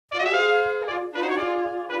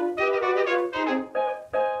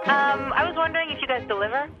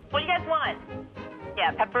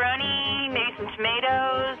got pepperoni, maybe some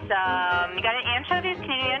tomatoes. You got any anchovies? Can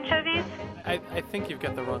you do anchovies? I think you've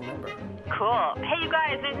got the wrong number. Cool. Hey, you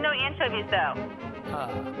guys, there's no anchovies, though.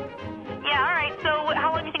 Yeah, all right. So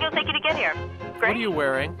how long do you think it'll take you to get here? Great. What are you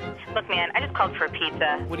wearing? Look, man, I just called for a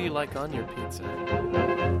pizza. What do you like on your pizza?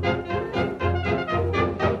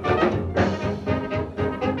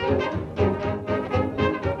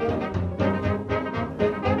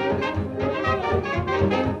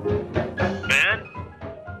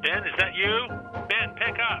 Ben, is that you? Ben,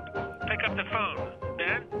 pick up the phone.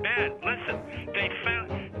 Ben, listen, they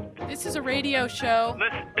found... This is a radio show.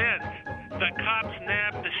 Listen, Ben, the cops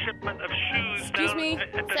nabbed the shipment of shoes Excuse me?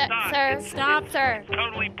 at the dock. Sir, It's stop, sir.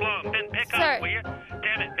 totally blown. Ben, pick Sir. up, will you?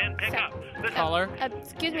 Damn it, Ben, pick up. Listen, Caller?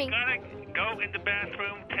 Excuse me. you gotta go in the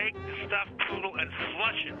bathroom, take the stuffed poodle, and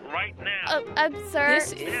flush it right now. Sir.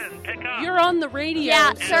 This is, Ben, pick up. you're on the radio. Yeah,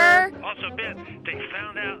 And, sir. Also, Ben, they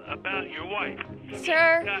found out about your wife.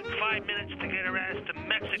 Sir. You got 5 minutes to get her ass to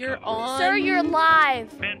Mexico. You're on. Sir, you're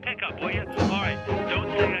live. Ben, pick up, will you? All right,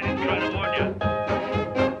 don't say I didn't try to warn you.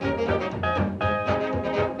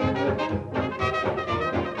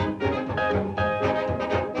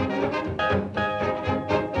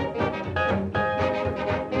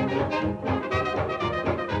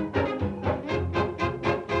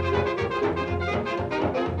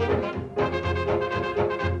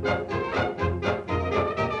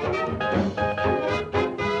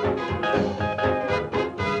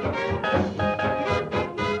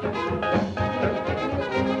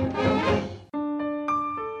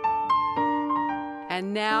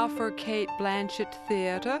 And now for Kate Blanchett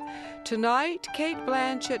Theatre. Tonight, Kate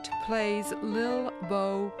Blanchett plays Lil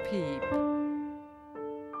Bo Peep.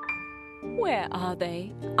 Where are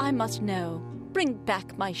they? I must know. Bring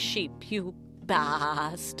back my sheep, you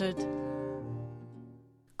bastard.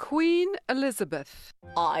 Queen Elizabeth.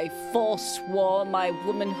 I forswore my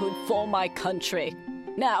womanhood for my country.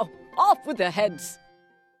 Now, off with their heads.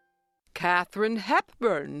 Catherine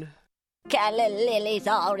Hepburn. Calla lilies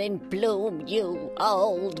are in bloom, you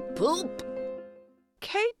old poop.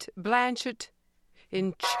 Kate Blanchett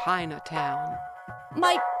in Chinatown.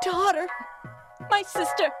 My daughter, my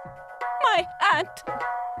sister, my aunt,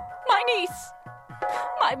 my niece,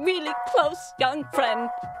 my really close young friend.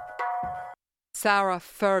 Sarah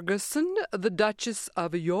Ferguson, the Duchess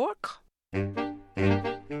of York. I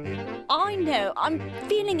know, I'm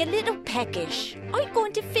feeling a little peckish. Are you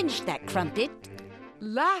going to finish that crumpet?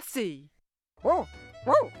 Lassie.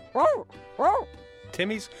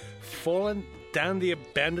 Timmy's fallen down the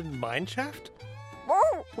abandoned mine shaft?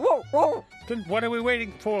 Then what are we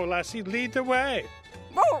waiting for, Lassie? Lead the way.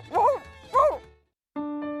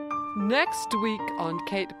 Next week on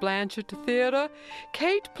Kate Blanchett Theatre,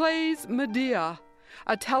 Kate plays Medea,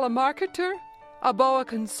 a telemarketer, a boa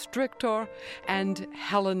constrictor, and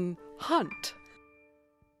Helen Hunt.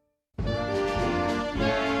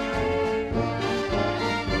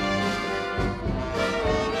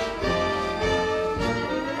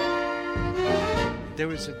 There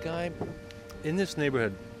was a guy in this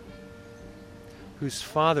neighborhood whose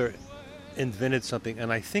father invented something,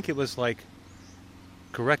 and I think it was like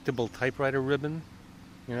correctable typewriter ribbon,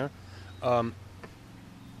 you know.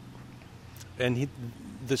 And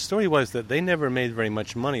the story was that they never made very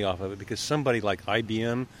much money off of it because somebody like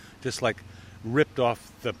IBM just like ripped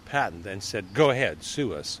off the patent and said, "Go ahead,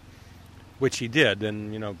 sue us," which he did.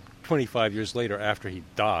 And 25 years later, after he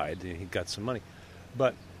died, he got some money.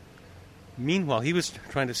 But meanwhile, he was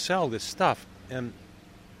trying to sell this stuff, and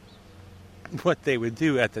what they would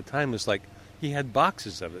do at the time was like he had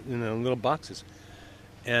boxes of it, little boxes,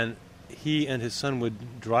 and he and his son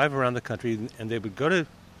would drive around the country, and they would go to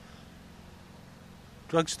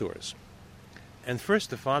drugstores. And first,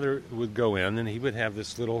 the father would go in, and he would have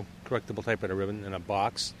this little correctable typewriter ribbon in a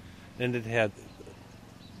box, and it had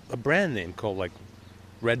a brand name called like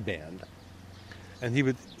Red Band. And he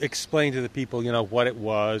would explain to the people, what it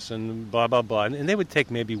was and blah, blah, blah. And they would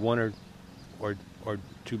take maybe one or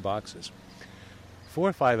two boxes. 4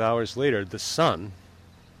 or 5 hours later, the son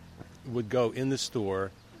would go in the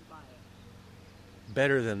store.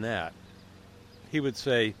 Better than that. He would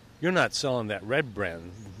say, "You're not selling that Red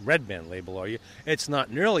Band label, are you? It's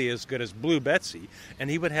not nearly as good as Blue Betsy."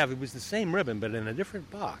 And it was the same ribbon, but in a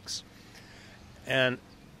different box. And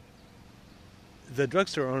the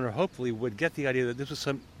drugstore owner hopefully would get the idea that this was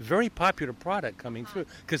some very popular product coming through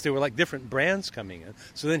because there were like different brands coming in.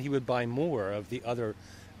 So then he would buy more of the other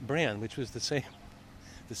brand, which was the same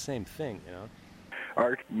thing,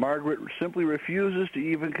 Margaret simply refuses to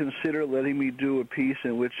even consider letting me do a piece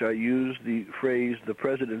in which I use the phrase "the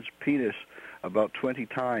president's penis" about 20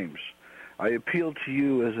 times. I appeal to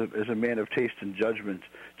you as a man of taste and judgment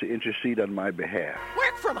to intercede on my behalf.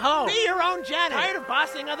 Work from home. Be your own janitor. Tired of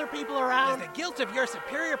bossing other people around? Does the guilt of your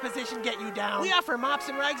superior position get you down? We offer mops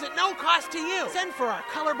and rags at no cost to you. Send for our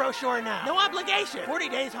color brochure now. No obligation. 40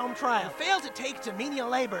 days home trial. Fail to take to menial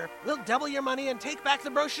labor, we'll double your money and take back the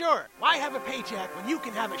brochure. Why have a paycheck when you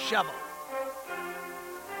can have a shovel?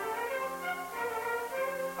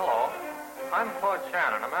 Hello. I'm Claude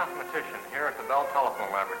Shannon, a mathematician here at the Bell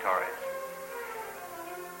Telephone Laboratories.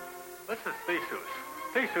 This is Theseus.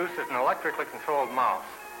 Theseus is an electrically controlled mouse.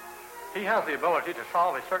 He has the ability to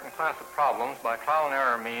solve a certain class of problems by trial and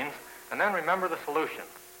error means and then remember the solution.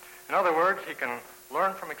 In other words, he can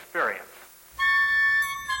learn from experience.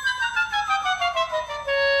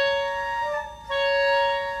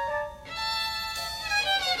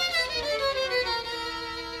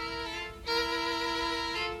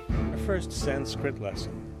 Our first Sanskrit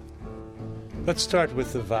lesson. Let's start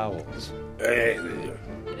with the vowels.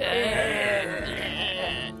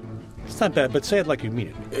 It's not bad, but say it like you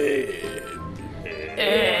mean it.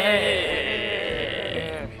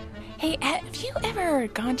 Hey, have you ever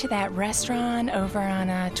gone to that restaurant over on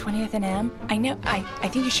 20th and M? I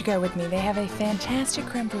think you should go with me. They have a fantastic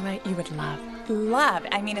creme brulee you would love. Love.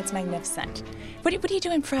 I mean, it's magnificent. What are you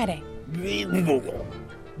doing Friday?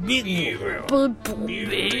 That's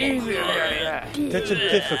a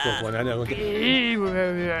difficult one, I know.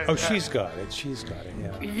 Oh, she's got it,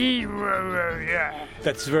 yeah.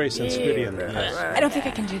 That's very Sanskritan. Yes. I don't think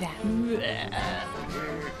I can do that.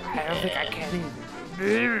 I don't think I can.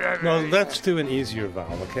 No, let's do an easier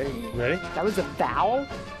vowel, okay? Ready? That was a vowel?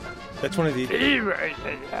 That's one of the...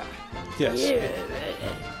 Yes.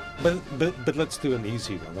 But let's do an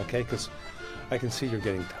easy one, okay? Because I can see you're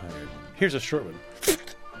getting tired. Here's a short one.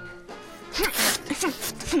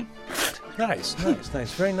 Nice.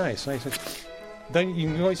 Very nice. Then you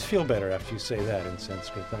can always feel better after you say that in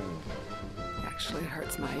Sanskrit, don't you? Actually, it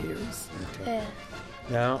hurts my ears. Okay.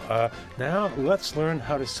 Now let's learn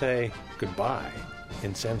how to say goodbye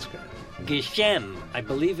in Sanskrit. Geshem. I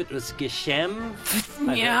believe it was Geshem.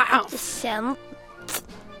 Geshem.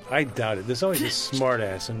 I doubt it. There's always a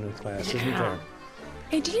smartass in the class, isn't there?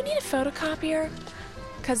 Hey, do you need a photocopier?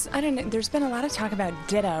 Because, I don't know, there's been a lot of talk about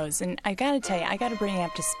dittos, and I gotta tell you, I gotta bring you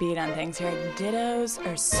up to speed on things here. Dittos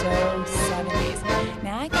are so 70s.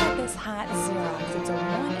 Now, I got this hot Xerox. It's a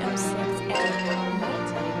 106A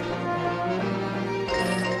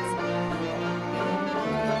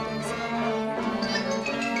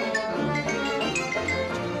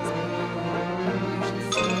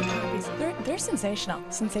They're sensational.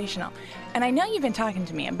 And I know you've been talking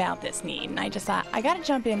to me about this need, and I just thought, I gotta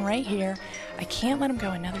jump in right here. I can't let him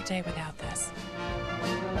go another day without this.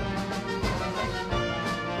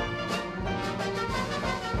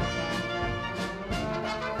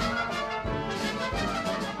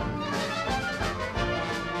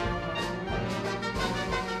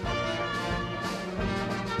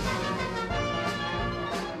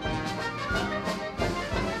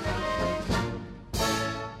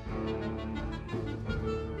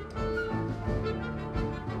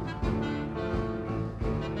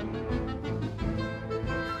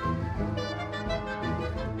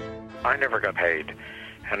 I never got paid,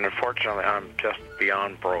 and unfortunately, I'm just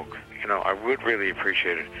beyond broke. You know, I would really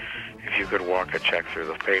appreciate it if you could walk a check through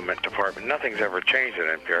the payment department. Nothing's ever changed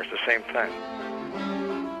at NPR. It's the same thing.